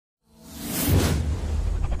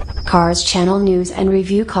Cars Channel News and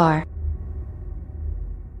Review Car.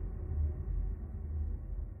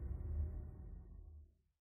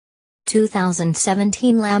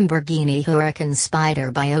 (2017) Lamborghini Huracán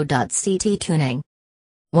Spyder by O.CT Tuning.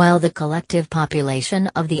 While the collective population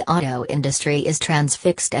of the auto industry is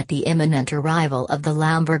transfixed at the imminent arrival of the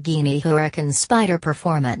Lamborghini Huracán Spyder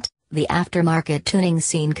Performant, the aftermarket tuning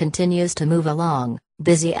scene continues to move along,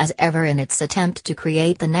 busy as ever in its attempt to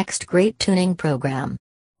create the next great tuning program.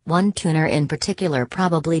 One tuner in particular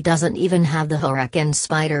probably doesn't even have the Huracán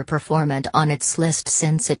Spyder Performant on its list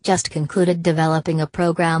since it just concluded developing a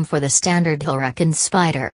program for the standard Huracán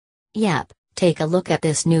Spyder. Yep, take a look at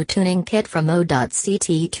this new tuning kit from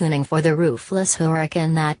O.CT Tuning for the roofless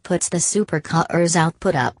Huracán that puts the supercar's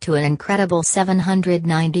output up to an incredible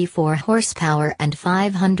 794 horsepower and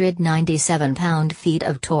 597 pound-feet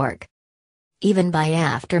of torque. Even by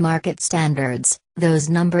aftermarket standards, those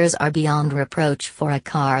numbers are beyond reproach for a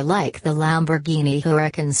car like the Lamborghini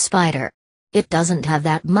Huracán Spyder. It doesn't have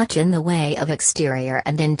that much in the way of exterior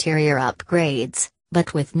and interior upgrades,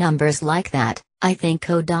 but with numbers like that, I think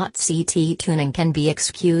O.CT Tuning can be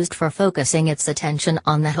excused for focusing its attention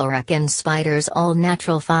on the Huracán Spyder's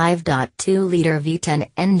all-natural 5.2-liter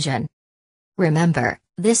V10 engine. Remember,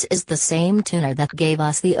 this is the same tuner that gave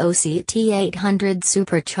us the OCT 800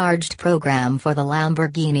 supercharged program for the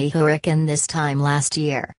Lamborghini Huracán this time last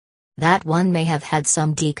year. That one may have had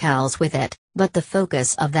some decals with it, but the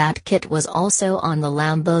focus of that kit was also on the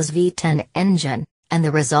Lambo's V10 engine, and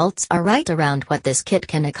the results are right around what this kit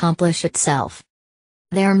can accomplish itself.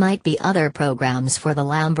 There might be other programs for the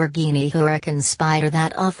Lamborghini Huracán Spyder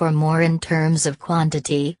that offer more in terms of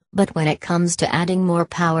quantity, but when it comes to adding more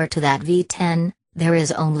power to that V10, there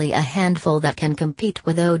is only a handful that can compete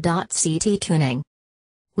with O.CT Tuning.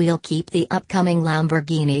 We'll keep the upcoming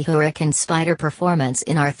Lamborghini Huracán Spyder Performance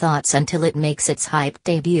in our thoughts until it makes its hype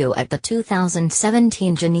debut at the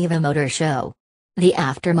 2017 Geneva Motor Show. The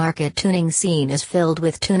aftermarket tuning scene is filled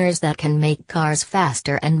with tuners that can make cars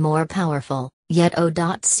faster and more powerful, yet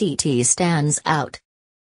O.CT stands out.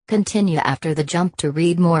 Continue after the jump to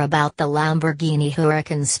read more about the Lamborghini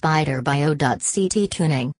Huracán Spyder by O.CT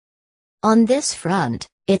Tuning. On this front,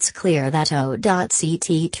 it's clear that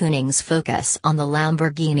O.CT Tuning's focus on the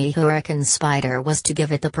Lamborghini Huracán Spyder was to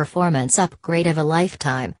give it the performance upgrade of a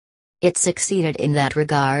lifetime. It succeeded in that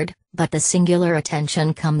regard, but the singular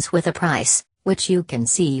attention comes with a price, which you can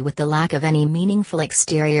see with the lack of any meaningful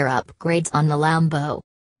exterior upgrades on the Lambo.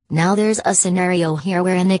 Now there's a scenario here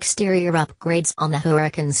wherein exterior upgrades on the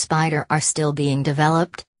Huracán Spyder are still being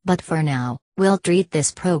developed, but for now, we'll treat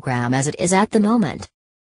this program as it is at the moment.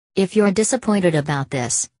 If you're disappointed about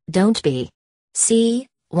this, don't be. See,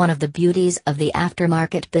 one of the beauties of the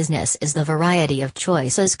aftermarket business is the variety of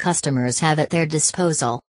choices customers have at their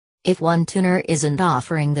disposal. If one tuner isn't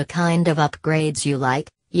offering the kind of upgrades you like,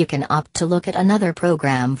 you can opt to look at another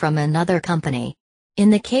program from another company. In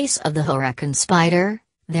the case of the Huracán Spyder,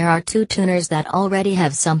 there are two tuners that already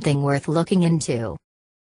have something worth looking into.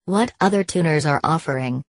 What other tuners are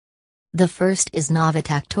offering? The first is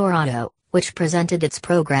Novitactor Auto, which presented its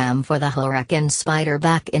program for the Huracán Spyder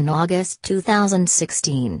back in August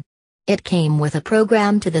 2016. It came with a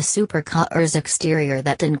program to the supercar's exterior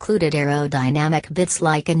that included aerodynamic bits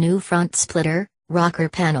like a new front splitter, rocker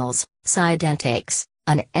panels, side intakes,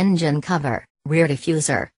 an engine cover, rear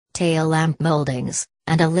diffuser, tail lamp moldings,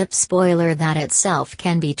 and a lip spoiler that itself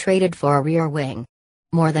can be traded for a rear wing.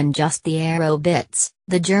 More than just the aero bits,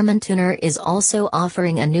 the German tuner is also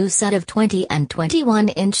offering a new set of 20 and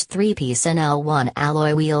 21-inch 3-piece NL1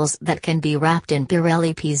 alloy wheels that can be wrapped in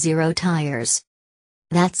Pirelli P0 tires.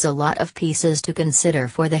 That's a lot of pieces to consider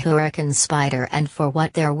for the Huracán Spyder, and for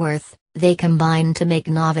what they're worth, they combine to make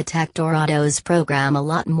Novitactor Auto's program a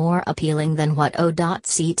lot more appealing than what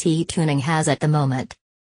O.CT Tuning has at the moment.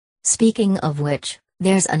 Speaking of which,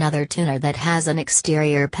 there's another tuner that has an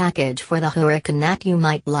exterior package for the Huracán that you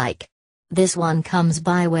might like. This one comes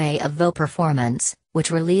by way of Vo Performance, which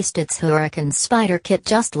released its Huracán Spyder kit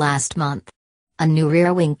just last month. A new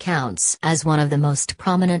rear wing counts as one of the most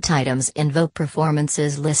prominent items in Vo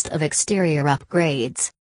Performance's list of exterior upgrades.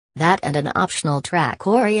 That and an optional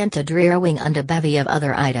track-oriented rear wing and a bevy of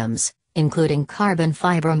other items, including carbon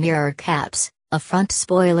fiber mirror caps, a front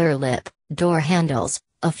spoiler lip, door handles,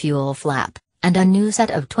 a fuel flap, and a new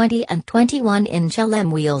set of 20 and 21-inch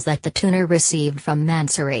LM wheels that the tuner received from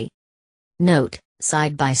Mansory. Note,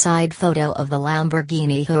 side-by-side photo of the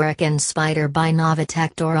Lamborghini Huracán Spyder by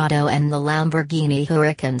Novitactor Auto and the Lamborghini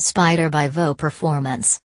Huracán Spyder by Vo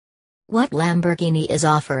Performance. What Lamborghini is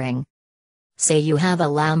offering? Say you have a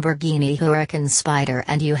Lamborghini Huracan Spyder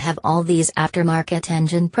and you have all these aftermarket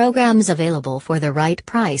engine programs available for the right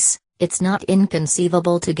price. It's not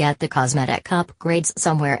inconceivable to get the cosmetic upgrades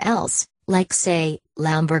somewhere else, like say,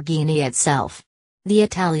 Lamborghini itself. The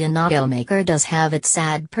Italian automaker does have its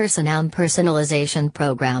Ad Personam personalization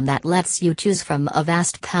program that lets you choose from a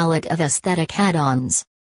vast palette of aesthetic add-ons.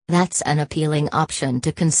 That's an appealing option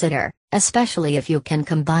to consider, especially if you can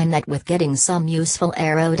combine that with getting some useful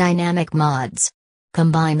aerodynamic mods.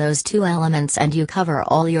 Combine those two elements and you cover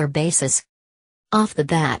all your bases. Off the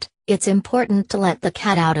bat, it's important to let the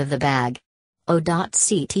cat out of the bag.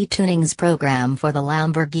 O.CT Tuning's program for the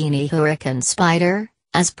Lamborghini Huracan Spyder,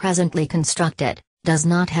 as presently constructed, does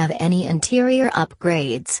not have any interior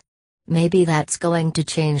upgrades. Maybe that's going to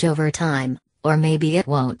change over time, or maybe it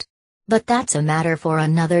won't. But that's a matter for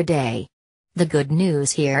another day. The good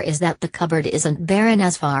news here is that the cupboard isn't barren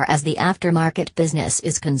as far as the aftermarket business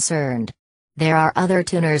is concerned. There are other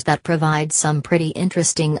tuners that provide some pretty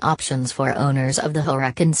interesting options for owners of the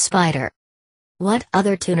Huracan Spyder. What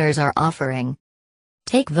other tuners are offering?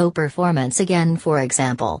 Take VO Performance again for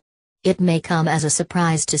example. It may come as a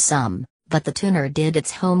surprise to some, but the tuner did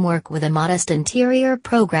its homework with a modest interior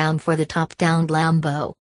program for the top-down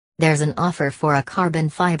Lambo. There's an offer for a carbon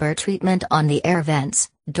fiber treatment on the air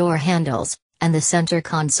vents, door handles, and the center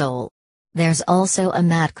console. There's also a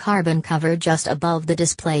matte carbon cover just above the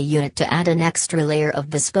display unit to add an extra layer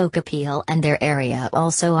of bespoke appeal, and their area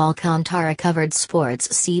also Alcantara-covered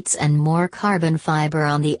sports seats and more carbon fiber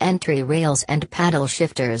on the entry rails and paddle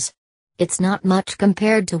shifters. It's not much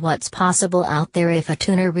compared to what's possible out there if a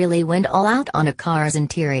tuner really went all out on a car's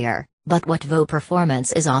interior, but what VO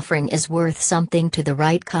Performance is offering is worth something to the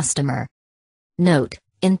right customer. Note: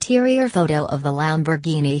 interior photo of the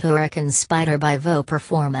Lamborghini Huracan Spyder by VO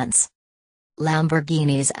Performance.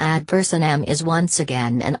 Lamborghini's Ad Personam is once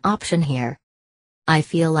again an option here. I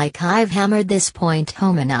feel like I've hammered this point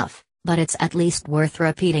home enough, but it's at least worth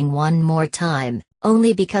repeating one more time,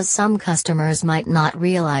 only because some customers might not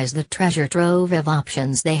realize the treasure trove of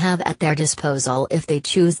options they have at their disposal if they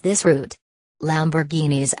choose this route.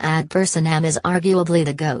 Lamborghini's Ad Personam is arguably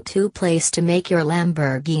the go-to place to make your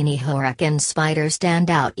Lamborghini Huracan Spyder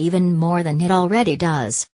stand out even more than it already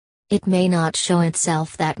does. It may not show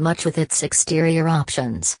itself that much with its exterior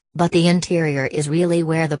options, but the interior is really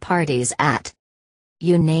where the party's at.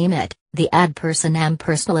 You name it, the Ad Personam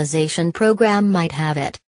personalization program might have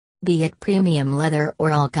it. Be it premium leather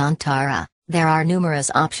or Alcantara, there are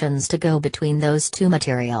numerous options to go between those two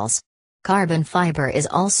materials. Carbon fiber is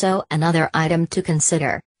also another item to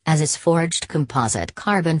consider, as is forged composite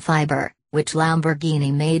carbon fiber, which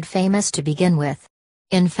Lamborghini made famous to begin with.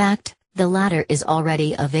 In fact, the latter is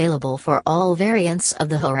already available for all variants of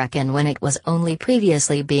the Huracan when it was only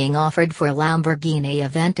previously being offered for Lamborghini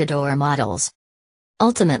Aventador models.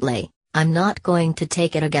 Ultimately, I'm not going to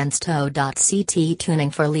take it against O.CT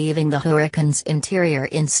Tuning for leaving the Huracan's interior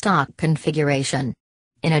in stock configuration.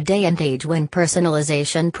 In a day and age when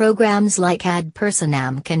personalization programs like Ad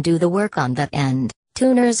Personam can do the work on that end,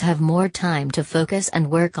 tuners have more time to focus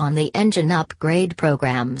and work on the engine upgrade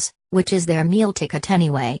programs, which is their meal ticket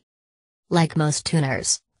anyway. Like most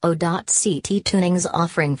tuners, O.CT Tuning's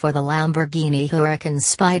offering for the Lamborghini Huracan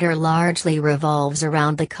Spyder largely revolves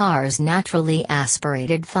around the car's naturally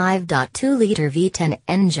aspirated 5.2-liter V10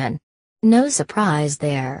 engine. No surprise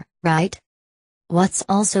there, right? What's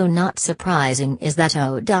also not surprising is that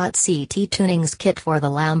O.CT Tuning's kit for the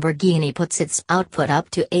Lamborghini puts its output up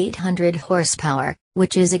to 800 horsepower,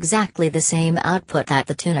 which is exactly the same output that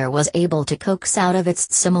the tuner was able to coax out of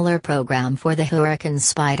its similar program for the Huracan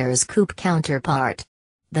Spyder's coupe counterpart.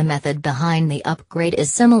 The method behind the upgrade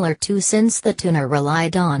is similar too, since the tuner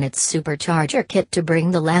relied on its supercharger kit to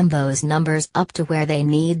bring the Lambo's numbers up to where they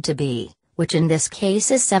need to be, which in this case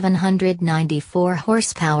is 794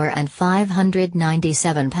 horsepower and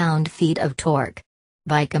 597 pound-feet of torque.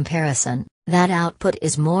 By comparison, that output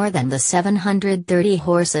is more than the 730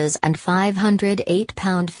 horses and 508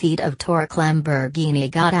 pound-feet of torque Lamborghini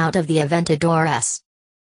got out of the Aventador S.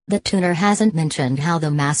 The tuner hasn't mentioned how the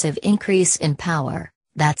massive increase in power,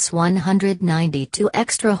 that's 192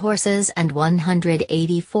 extra horses and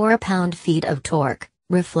 184 pound-feet of torque,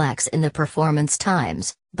 reflects in the performance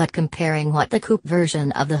times, but comparing what the coupe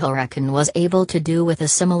version of the Huracan was able to do with a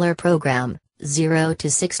similar program, 0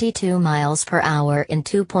 to 62 miles per hour in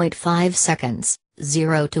 2.5 seconds,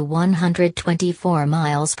 0 to 124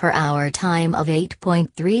 miles per hour time of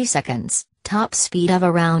 8.3 seconds, top speed of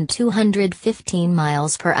around 215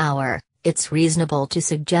 miles per hour, It's reasonable to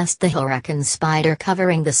suggest the Huracán Spyder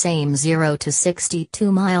covering the same 0 to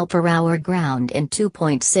 62 mph ground in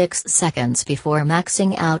 2.6 seconds before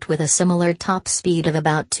maxing out with a similar top speed of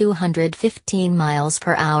about 215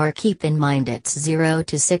 mph. Keep in mind its 0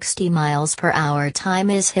 to 60 mph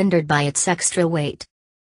time is hindered by its extra weight.